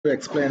To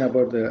explain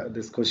about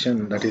this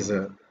question, that is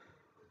a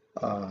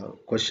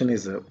question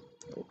is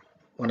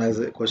one as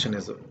a question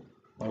is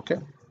okay.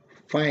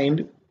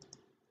 Find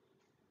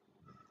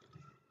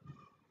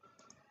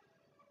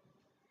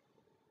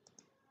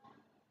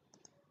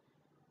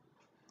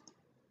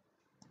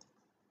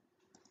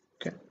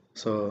okay.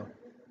 So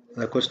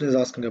the question is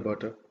asking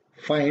about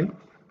find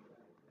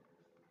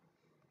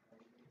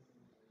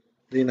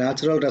the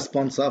natural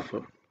response of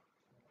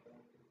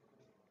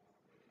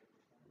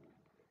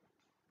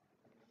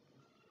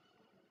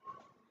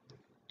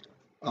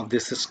the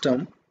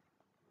system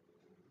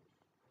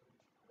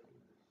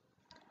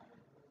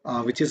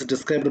which is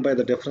described by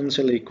the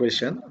differential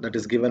equation that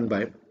is given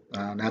by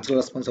natural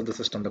response of the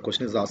system. The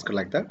question is asked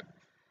like that,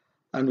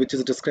 and which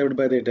is described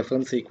by the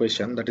difference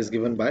equation that is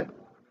given by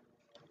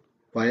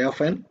y of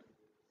n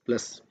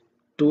plus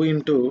 2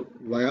 into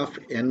y of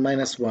n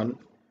minus 1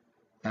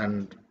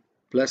 and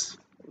plus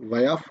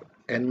y of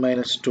n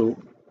minus 2,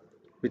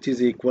 which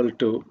is equal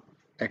to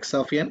x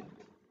of n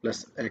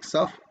plus x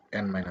of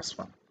n minus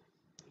 1.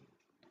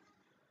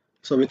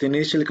 So with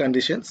initial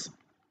conditions,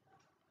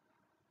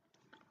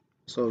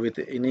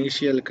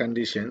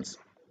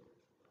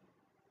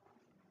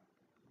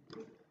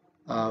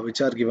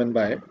 which are given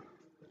by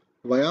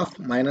y of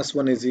minus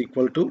 1 is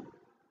equal to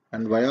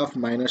and y of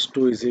minus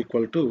 2 is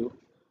equal to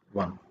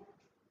 1.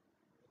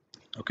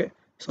 Okay,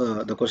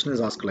 so the question is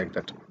asked like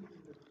that.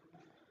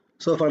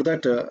 So for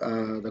that,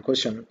 the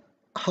question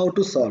how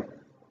to solve.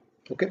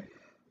 Okay,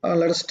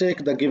 let us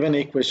take the given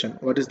equation.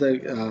 What is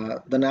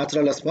the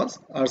natural response,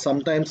 or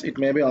sometimes it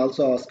may be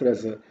also asked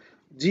as a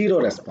zero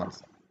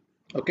response.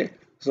 Okay,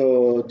 so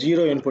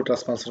zero input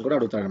response కూడా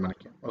అడుగుతాడు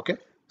మనకి. Okay,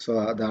 so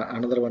the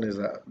another one is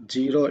a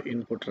zero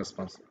input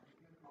response.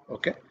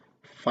 Okay,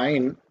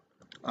 find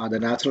the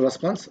natural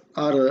response,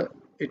 or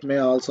it may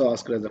also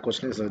ask as the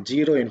question is a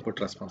zero input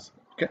response.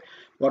 Okay,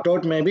 what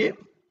out may be,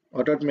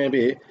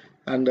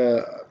 and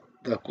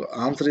the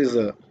answer is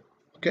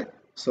okay,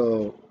 so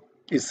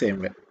is same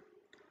way.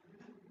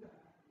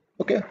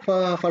 Okay,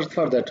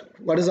 for that,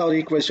 what is our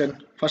equation?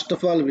 First of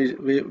all,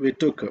 we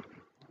took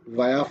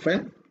y of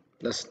n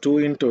plus 2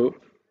 into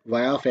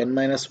y of n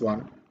minus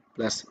 1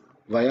 plus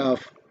y of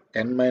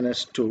n minus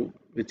 2,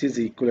 which is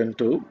equivalent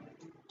to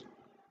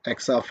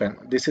x of n.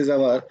 This is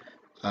our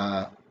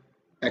uh,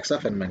 x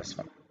of n minus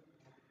 1.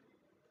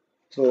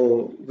 So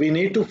we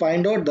need to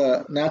find out the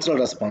natural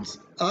response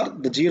or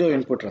the zero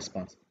input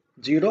response.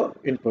 Zero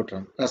input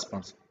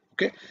response.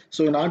 Okay.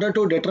 So in order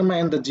to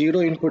determine the zero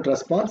input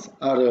response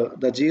or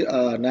the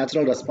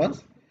natural response,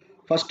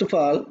 first of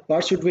all,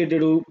 what should we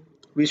do?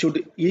 We should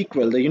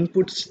equal the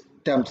input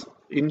terms.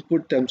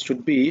 Input terms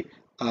should be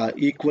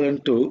equivalent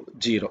to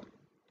zero.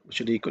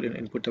 Should equal in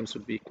input terms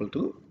should be equal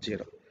to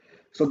zero.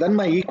 So then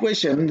my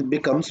equation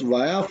becomes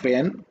y of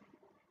n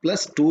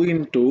plus 2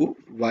 into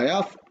y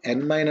of n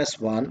minus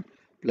 1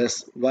 plus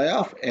y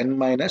of n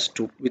minus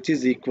 2, which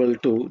is equal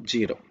to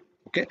 0.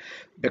 Okay,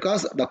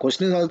 because the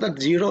question is also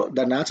zero,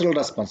 the natural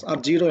response or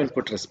zero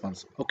input response.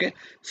 Okay,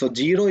 so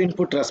zero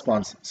input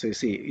response. So you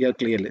see here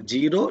clearly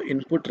zero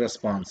input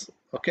response.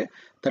 Okay,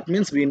 that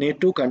means we need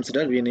to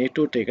consider, we need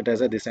to take it as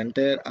a this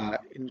entire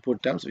input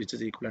terms which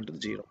is equivalent to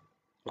 0.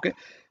 Okay,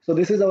 so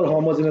this is our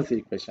homogeneous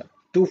equation.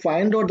 To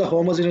find out the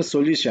homogeneous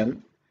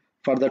solution,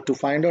 to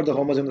find out the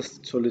homogeneous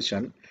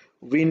solution,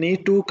 we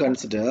need to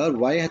consider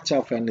yh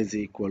of n is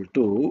equal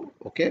to,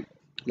 okay,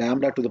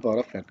 lambda to the power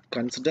of n.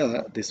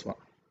 Consider this one.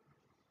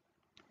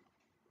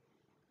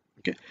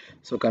 Okay,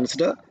 so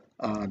consider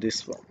this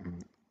one,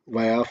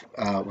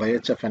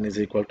 yh of n is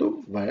equal to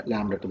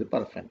lambda to the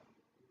power of n.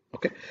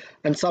 Okay,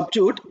 and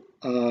substitute,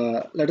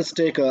 let us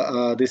take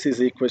this is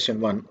equation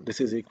 1, this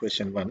is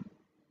equation 1.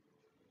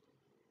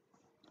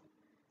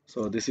 So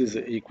this is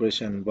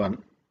equation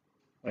 1.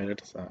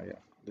 Yeah,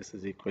 this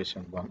is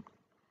equation 1.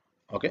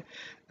 Okay,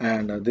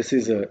 and this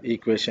is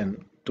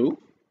equation 2.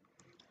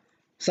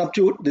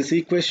 Substitute this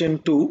equation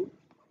 2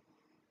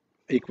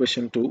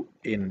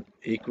 in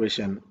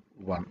equation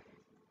 1.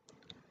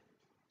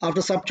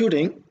 After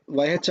substituting,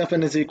 yh of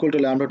n is equal to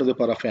lambda to the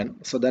power of n,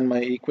 so then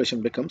my equation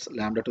becomes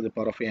lambda to the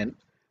power of n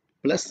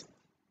plus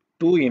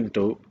 2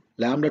 into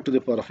lambda to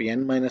the power of n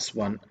minus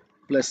 1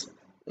 plus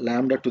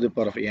lambda to the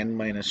power of n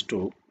minus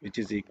 2, which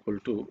is equal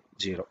to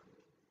 0.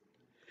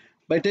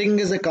 By taking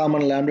as a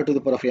common lambda to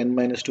the power of n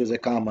minus 2 as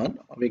a common,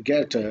 we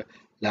get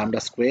lambda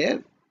square.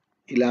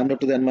 ఈ lambda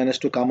to the n minus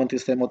 2 common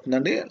తీస్తే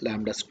ఏమవుతుందండి,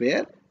 lambda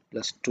square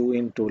plus 2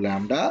 into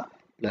lambda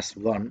plus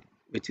 1,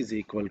 which is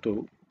equal to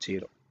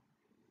 0.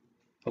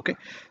 Okay,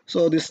 so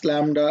this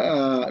lambda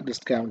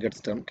gets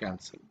term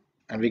cancelled,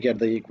 and we get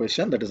the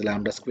equation that is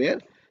lambda square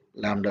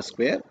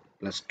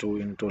plus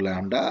 2 into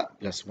lambda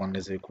plus 1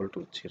 is equal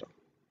to 0.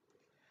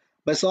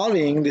 By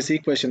solving this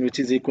equation, which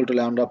is equal to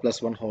lambda plus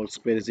 1 whole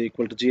square is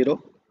equal to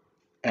 0,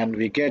 and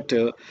we get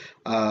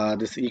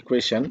this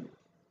equation.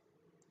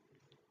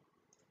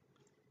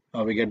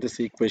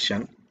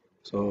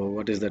 So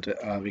what is that?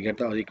 We get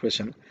our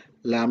equation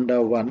lambda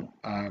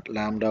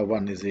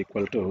 1 is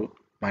equal to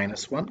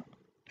minus 1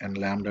 and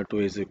lambda 2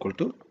 is equal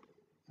to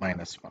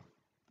minus 1.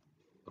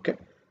 Okay,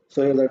 so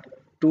that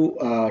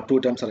two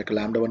terms are like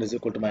lambda 1 is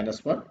equal to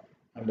minus 1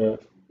 and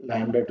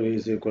lambda 2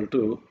 is equal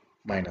to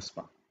minus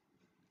 1.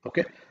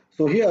 Okay,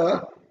 so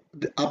here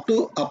up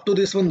to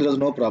this one there is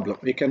no problem.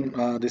 We can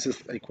this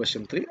is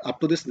equation 3. Up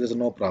to this there is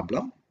no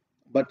problem,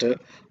 but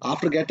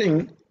after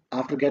getting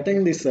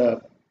this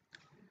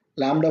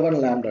lambda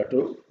 1 lambda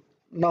 2,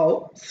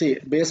 now see,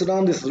 based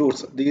on these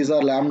roots, these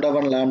are lambda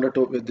 1 lambda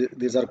 2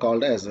 these are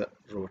called as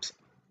roots.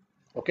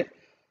 Okay,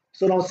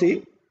 so now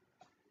see,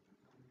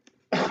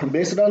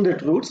 based on the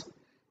roots,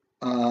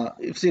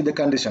 if see the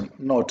condition,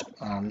 note.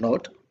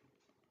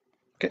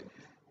 Okay,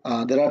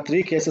 there are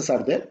three cases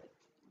are there.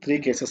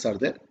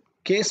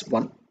 Case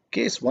one.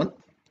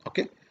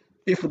 Okay,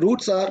 if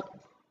roots are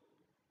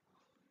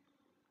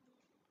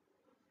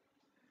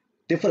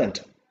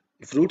different,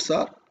 if roots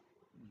are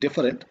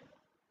different,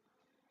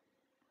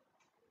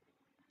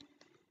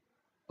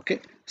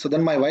 okay, so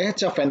then my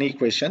YH of an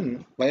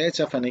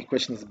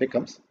equation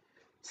becomes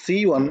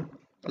C1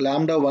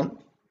 lambda 1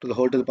 to the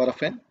whole to the power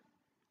of n,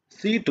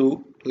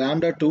 C2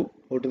 lambda 2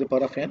 whole to the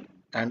power of n,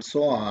 and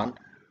so on,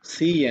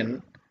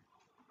 Cn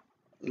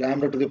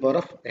lambda to the power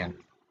of n,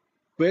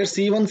 where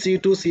C1,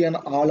 C2, Cn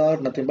all are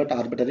nothing but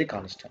arbitrary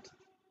constants.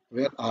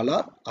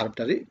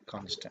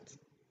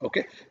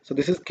 Okay, so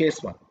this is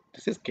case 1.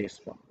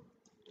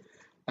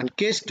 And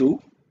case 2,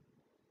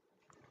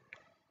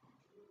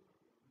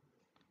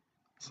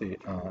 see,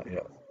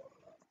 yeah.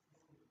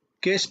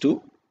 Case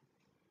 2,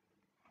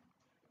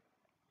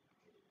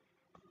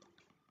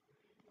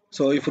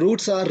 so if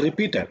roots are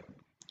repeated,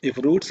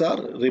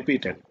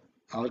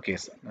 our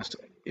case,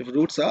 if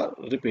roots are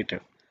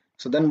repeated,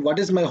 so then what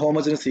is my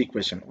homogeneous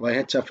equation?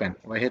 YH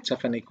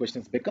of n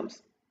equation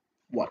becomes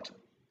what?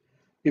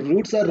 If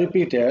roots are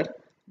repeated,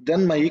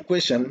 then my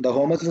equation, the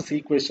homogeneous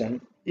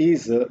equation,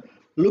 is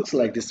looks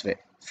like this way: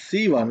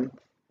 C1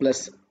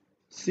 plus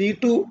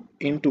C2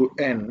 into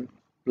n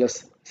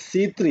plus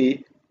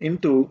C3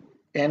 into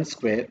n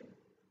square,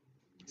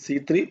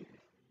 C3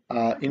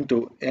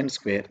 into n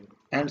square,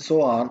 and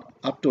so on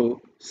up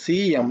to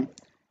Cm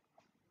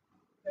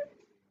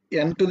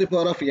n to the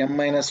power of m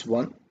minus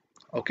 1,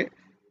 okay,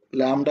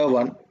 lambda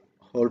 1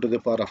 whole to the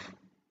power of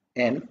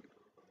n.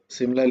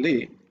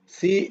 Similarly,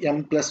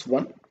 Cm plus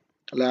 1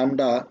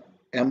 lambda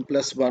m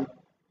plus 1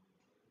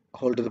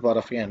 whole to the power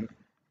of n,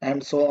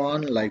 and so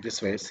on like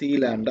this way, C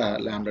lambda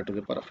to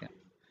the power of n.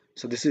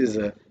 So this is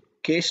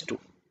case 2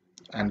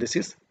 and this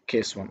is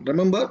case 1.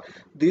 Remember,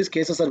 these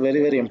cases are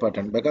very, very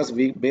important because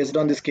we, based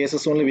on these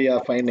cases only, we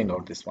are finding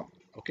out this one.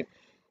 Okay,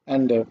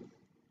 and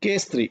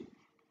case 3.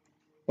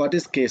 What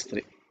is case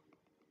 3?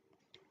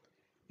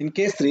 In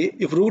case 3,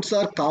 if roots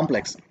are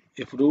complex,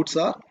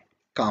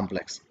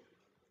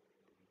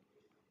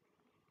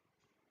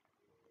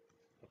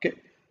 okay,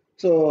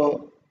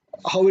 so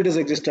how it is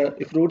existed?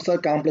 If roots are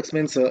complex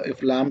means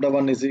if lambda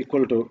 1 is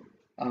equal to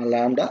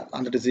lambda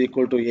and it is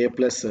equal to a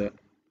plus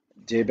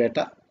j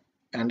beta,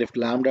 and if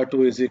lambda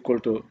 2 is equal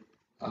to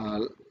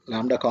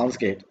lambda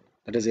conjugate,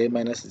 that is a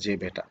minus j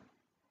beta.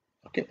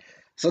 Okay,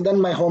 so then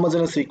my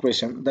homogeneous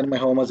equation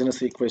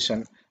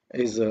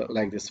is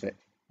like this way.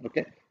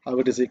 Okay, how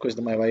it is equal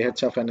to my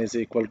YH of n is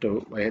equal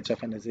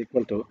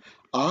to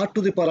r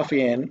to the power of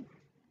n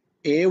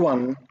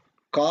a1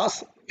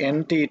 cos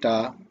n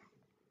theta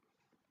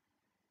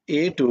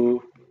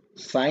a2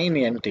 sin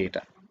n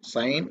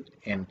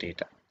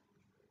theta.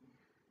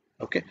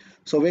 Okay,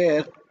 so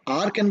where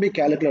r can be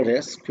calculated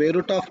as square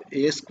root of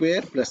a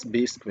square plus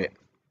b square,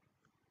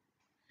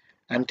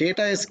 and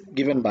theta is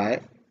given by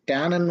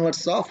tan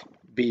inverse of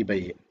b by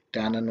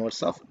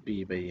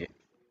a.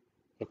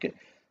 Okay,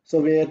 so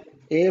where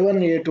a1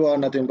 a2 are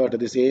nothing but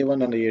this,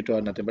 a1 and a2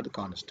 are nothing but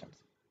constants.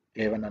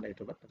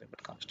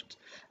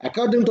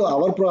 According to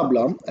our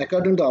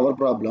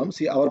problem,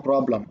 see our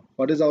problem.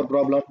 What is our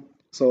problem?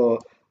 So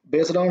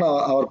based on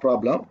our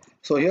problem,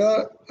 so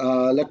here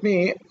let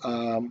me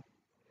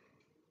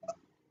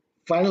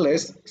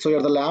finalize. So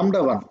here the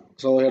lambda 1.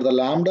 So here the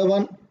lambda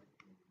 1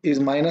 is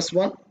minus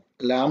 1.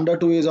 Lambda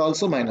 2 is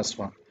also minus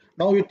 1.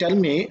 Now you tell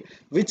me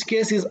which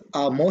case is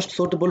most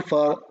suitable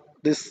for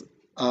this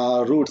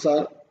roots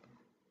or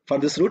for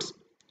this roots.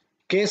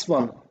 Case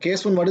 1.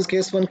 What is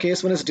case 1?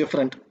 Case 1 is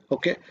different.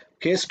 Okay.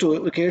 Case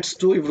 2,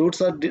 if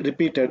roots are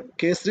repeated.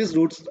 Case 3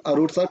 roots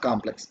are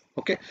complex.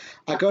 Okay.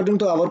 According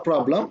to our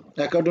problem,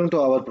 according to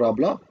our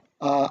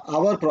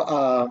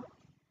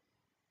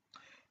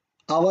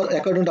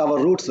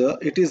roots,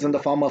 it is in the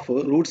form of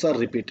roots are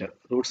repeated.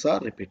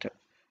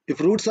 If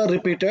roots are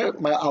repeated,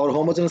 our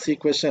homogeneous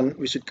equation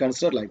we should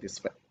consider like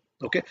this way.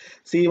 Okay,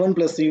 C1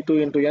 plus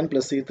C2 into n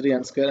plus C3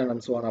 n square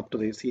and so on up to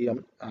the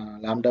Cm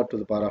lambda to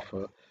the power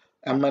of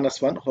m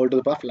minus 1 whole to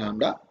the power of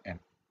lambda n.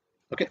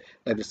 Okay,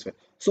 like this way.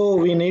 So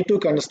we need to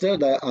consider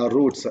the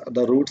roots.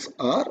 The roots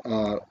are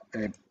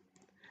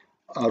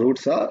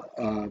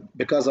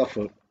because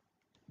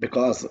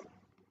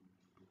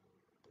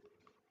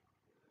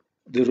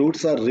the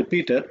roots are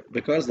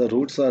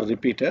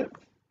repeated.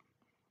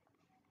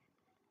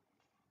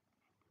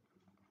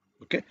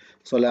 Okay,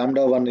 so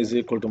lambda 1 is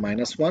equal to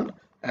minus 1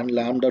 and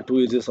lambda 2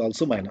 is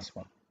also minus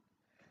 1.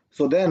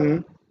 So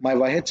then my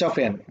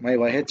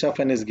YH of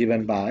n is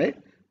given by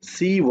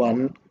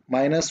C1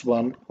 minus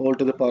 1 whole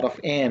to the power of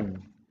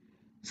n,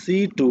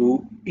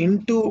 C2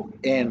 into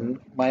n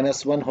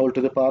minus 1 whole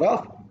to the power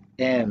of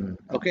n.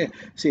 Okay,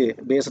 see,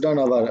 based on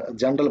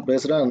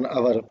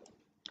our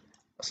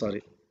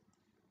sorry.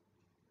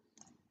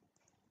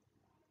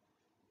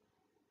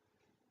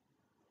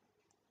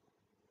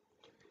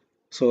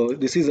 So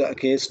this is a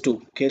case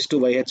 2. Case 2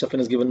 YH of n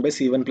is given by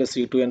C1 plus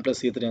C2n plus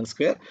C3n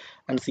square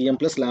and Cm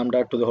plus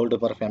lambda to the whole to the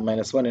power of n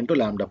minus 1 into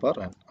lambda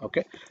power n.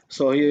 Okay.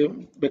 So here,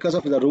 because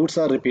of the roots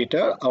are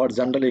repeated, our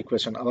general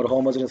equation, our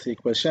homogeneous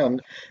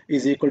equation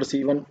is equal to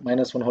C1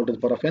 minus 1 whole to the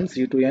power of n,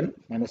 C2n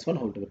minus 1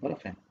 whole to the power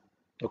of n.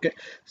 Okay.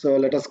 So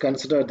let us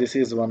consider this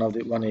is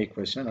one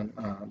equation,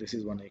 and this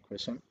is one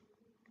equation.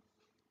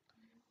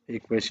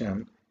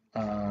 Equation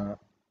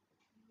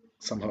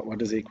somehow, what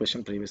is the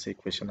equation? Previous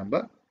equation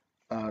number.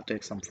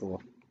 Take some 4.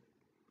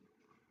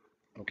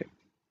 Okay.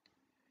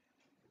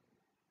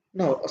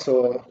 Now,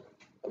 so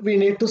we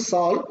need to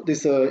solve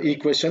this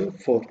equation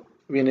 4.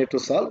 We need to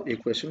solve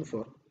equation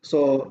 4.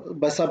 So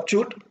by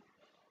substitute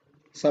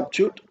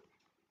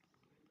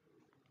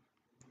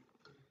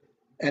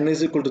n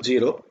is equal to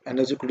 0, n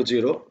is equal to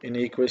 0 in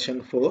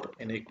equation 4.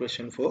 In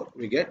equation 4,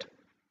 we get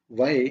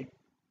y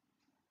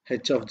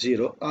h of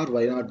 0 or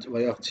y naught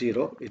y of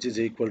 0, which is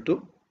equal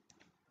to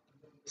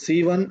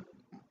c1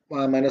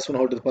 minus 1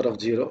 whole to the power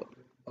of 0.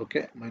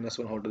 Okay, minus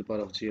 1 whole to the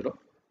power of 0,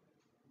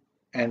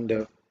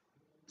 and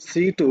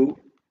c2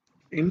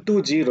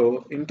 into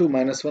 0 into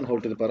minus 1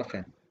 whole to the power of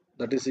n,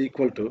 that is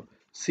equal to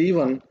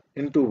c1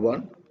 into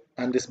 1,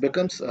 and this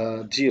becomes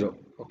 0.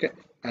 Okay,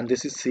 and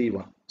this is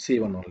c1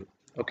 only.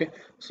 Okay,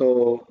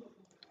 so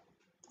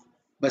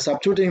by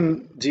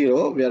substituting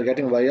 0, we are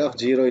getting y of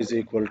 0 is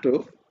equal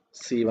to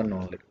c1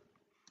 only.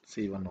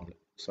 C1 only,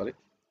 sorry.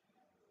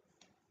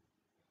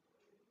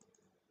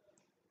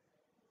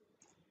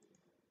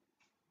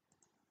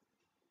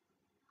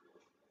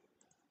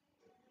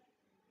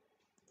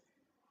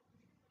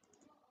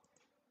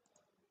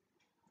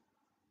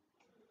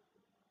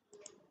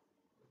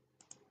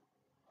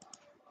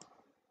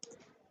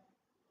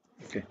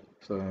 Okay,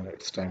 so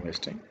it's time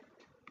wasting.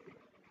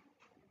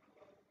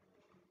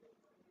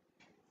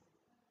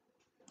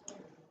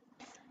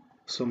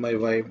 So my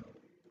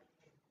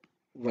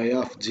y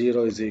of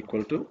 0 is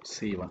equal to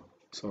c1.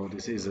 So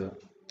this is a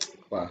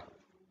wow.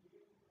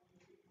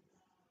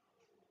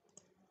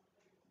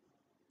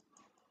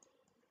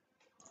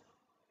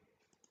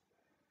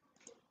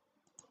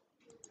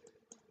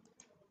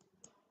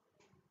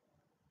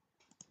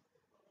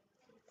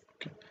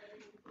 Okay.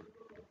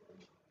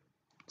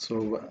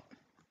 So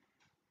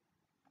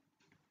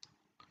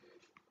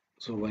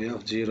y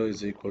of 0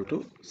 is equal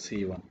to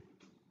c1.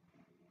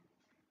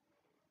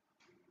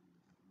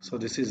 So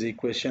this is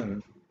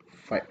equation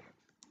 5.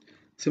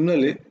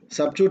 Similarly,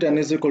 substitute n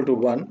is equal to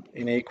 1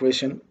 in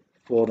equation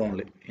 4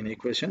 only. In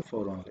equation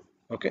 4 only.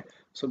 Okay.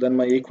 So then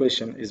my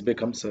equation is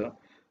becomes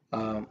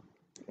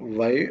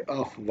y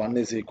of 1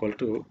 is equal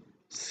to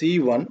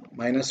c1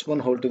 minus 1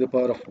 whole to the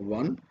power of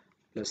 1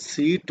 plus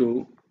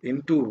c2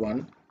 into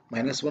 1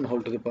 minus 1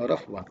 whole to the power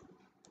of 1.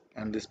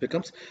 And this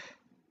becomes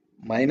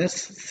minus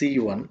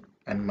c1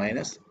 and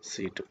minus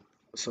c2.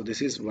 So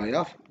this is y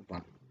of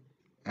 1.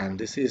 And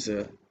this is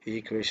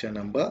equation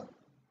number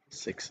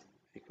 6.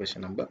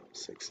 Equation number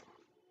 6.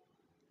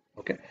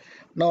 Okay.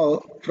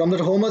 Now from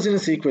the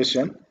homogeneous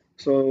equation,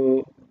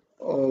 so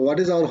what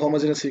is our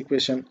homogeneous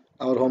equation?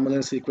 Our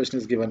homogeneous equation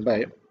is given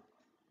by,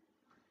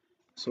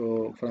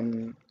 so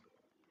from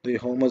the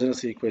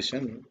homogeneous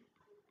equation,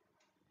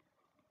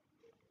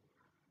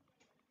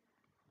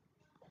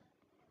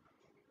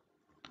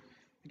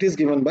 it is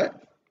given by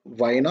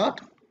y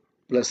naught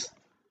plus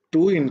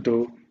 2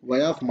 into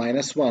y of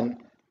minus 1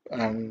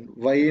 and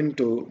y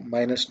into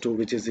minus 2,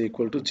 which is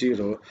equal to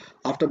 0.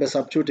 After by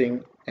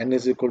substituting n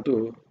is equal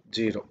to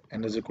 0,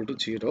 n is equal to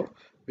 0,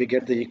 we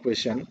get the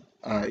equation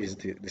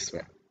this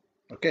way.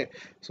 Okay,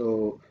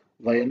 so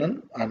yn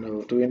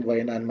and 2 in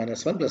yn and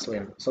minus 1 plus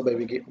yn. So by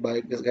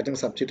getting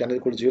substitute n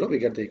equal to 0, we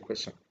get the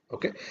equation.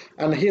 Okay,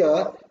 and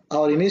here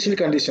our initial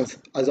conditions,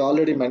 as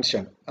already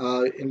mentioned,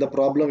 in the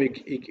problem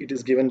it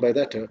is given by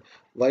that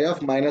y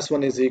of minus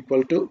 1 is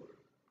equal to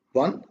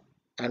 1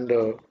 and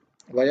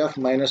y of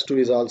minus 2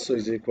 is also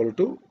is equal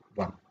to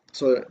 1.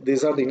 So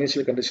these are the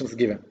initial conditions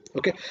given.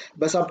 Okay,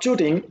 by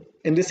substituting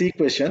in this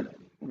equation,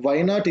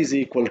 y naught is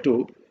equal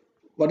to,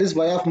 what is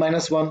y of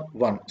minus 1?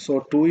 1.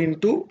 So 2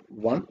 into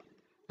 1,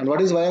 and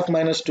what is y of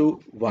minus 2?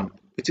 1,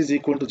 which is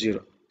equal to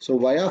 0. So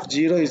y of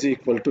 0 is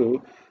equal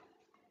to,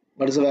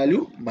 what is the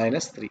value?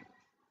 Minus 3.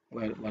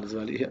 Well, what is the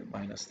value here?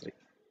 Minus 3.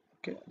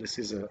 Okay, this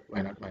is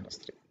y naught minus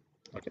 3.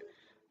 Okay,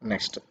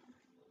 next.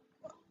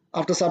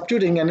 After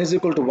substituting n is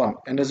equal to 1,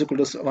 n is equal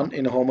to 1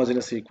 in a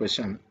homogeneous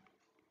equation,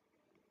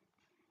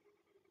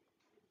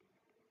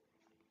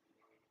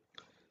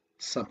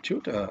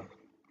 substitute in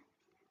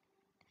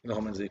a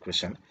homogeneous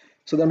equation.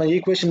 So then my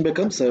equation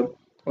becomes,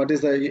 what is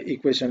the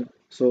equation?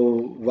 So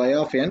y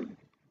of n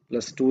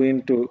plus 2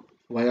 into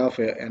y of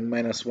n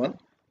minus 1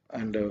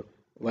 and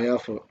y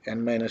of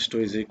n minus 2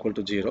 is equal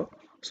to 0.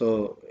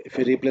 So if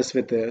we replace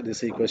with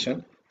this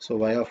equation, so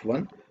y of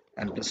 1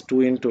 and plus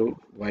 2 into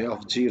y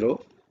of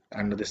 0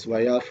 and this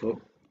y of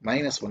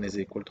minus 1 is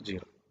equal to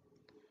 0.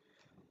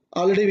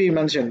 Already we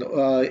mentioned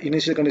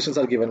initial conditions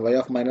are given, y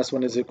of minus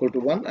 1 is equal to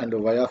 1 and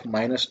y of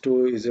minus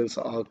 2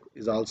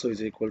 is also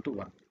is equal to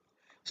 1.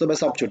 So by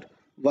substitute,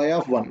 y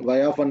of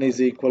 1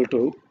 is equal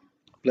to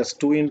plus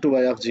 2 into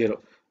y of 0.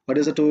 What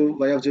is the 2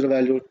 y of 0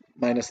 value?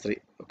 Minus 3.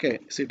 Okay,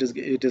 so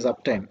it is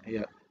obtained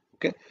here.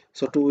 Okay,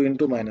 so 2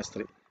 into minus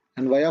 3.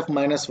 And y of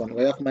minus 1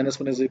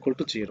 is equal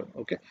to 0.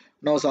 Okay,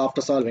 now so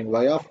after solving,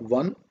 y of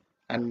 1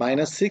 and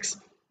minus 6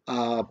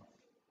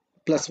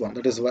 plus 1,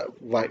 that is y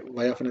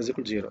of 1 is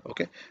equal to 0.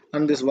 Okay,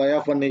 and this y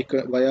of 1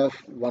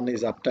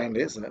 is obtained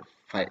is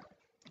 5.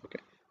 Okay,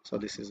 so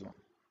this is 1.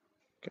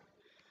 Okay,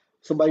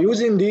 so by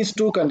using these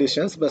two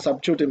conditions, by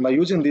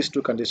using these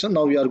two conditions,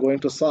 now we are going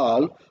to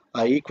solve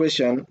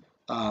equation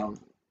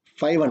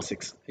 5 and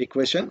 6.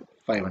 Equation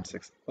 5 and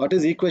 6. What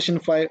is equation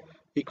 5?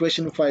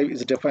 Equation 5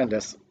 is defined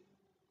as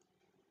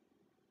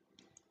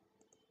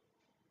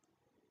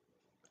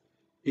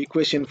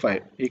equation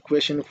 5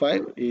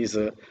 is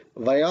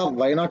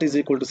y0 is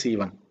equal to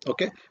c1.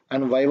 Okay,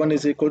 and y1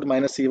 is equal to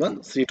minus c1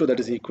 c2, that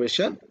is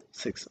equation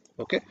 6.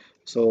 Okay,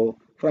 so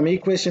from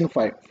equation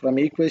 5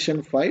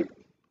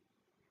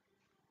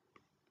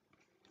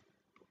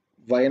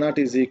 y0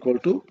 is equal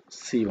to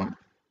c1.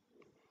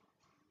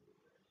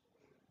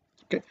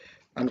 Okay,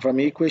 and from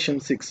equation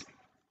 6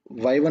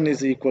 y1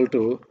 is equal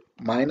to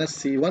minus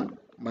c1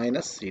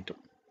 minus c2,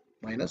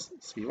 minus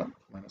c1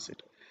 minus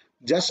c2.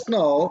 Just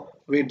now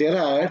we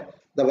derived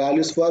the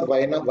values for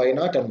y0 and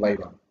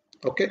y1.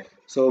 Okay,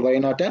 so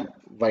y0 and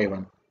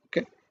y1.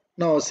 Okay,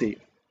 now see,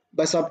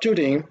 by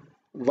substituting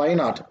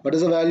y0, what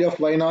is the value of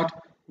y0?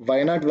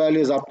 Y0 value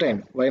is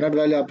obtained. Y0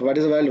 value, what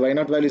is the value?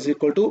 Y0 value is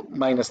equal to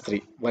minus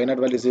 3. Y0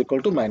 value is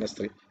equal to minus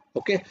 3.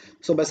 Okay,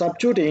 so by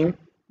substituting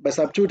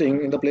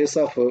in the place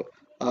of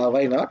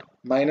y0,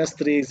 minus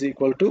 3 is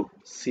equal to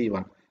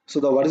c1. So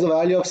the what is the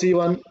value of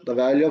c1? The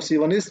value of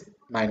c1 is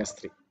minus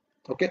 3.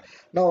 Okay,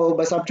 now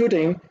by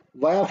substituting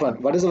y of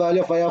 1, what is the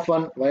value of y of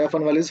 1? Y of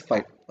 1 value is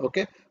 5.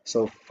 Okay,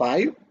 so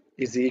 5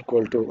 is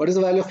equal to, what is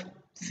the value of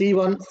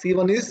c1?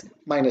 C1 is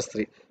minus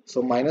 3.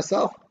 So minus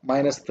of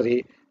minus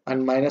 3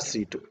 and minus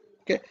c2.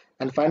 Okay,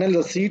 and finally the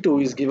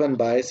c2 is given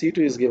minus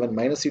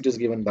c2 is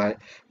given by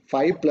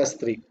 5 plus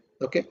 3.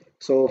 Okay,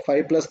 so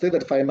 5 plus 3,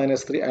 that 5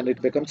 minus 3, and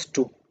it becomes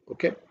 2.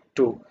 Okay,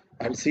 2,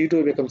 and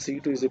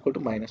c2 is equal to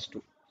minus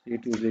 2.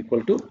 C2 is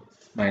equal to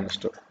minus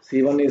 2.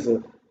 C1 is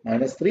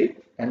minus 3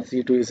 and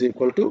C2 is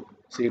equal to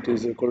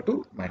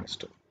minus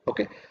 2.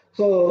 Okay,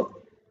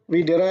 so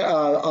we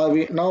derive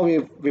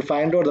we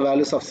find out the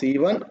values of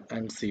C1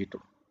 and C2.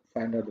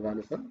 Find out the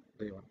values of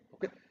C1.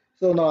 Okay,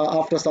 so now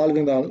after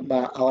solving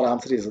our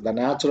answer is the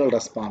natural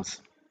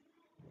response.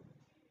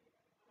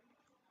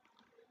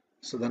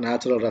 So the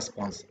natural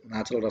response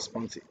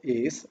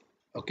is,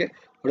 okay,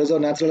 what is our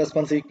natural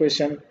response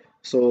equation?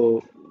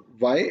 So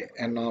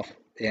yn of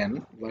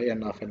n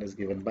is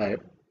given by,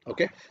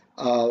 okay,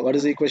 what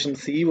is the equation?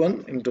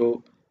 C1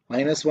 into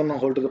minus 1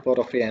 whole to the power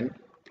of n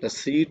plus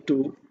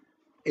C2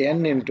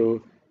 n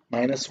into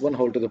minus 1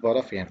 whole to the power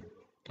of n.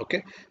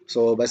 Okay,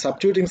 so by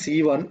substituting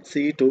C1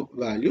 C2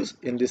 values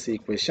in this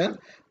equation,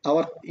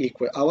 our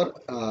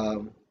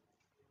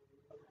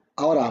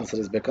answer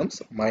is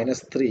becomes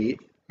minus 3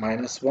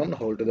 minus 1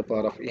 whole to the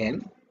power of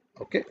n.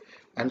 Okay,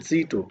 and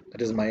c2,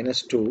 that is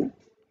minus 2.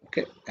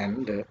 Okay,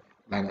 and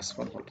minus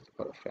 1 whole to the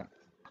power of n.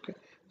 Okay,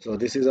 so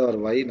this is our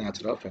y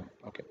natural of n.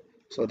 Okay,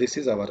 so this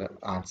is our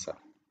answer.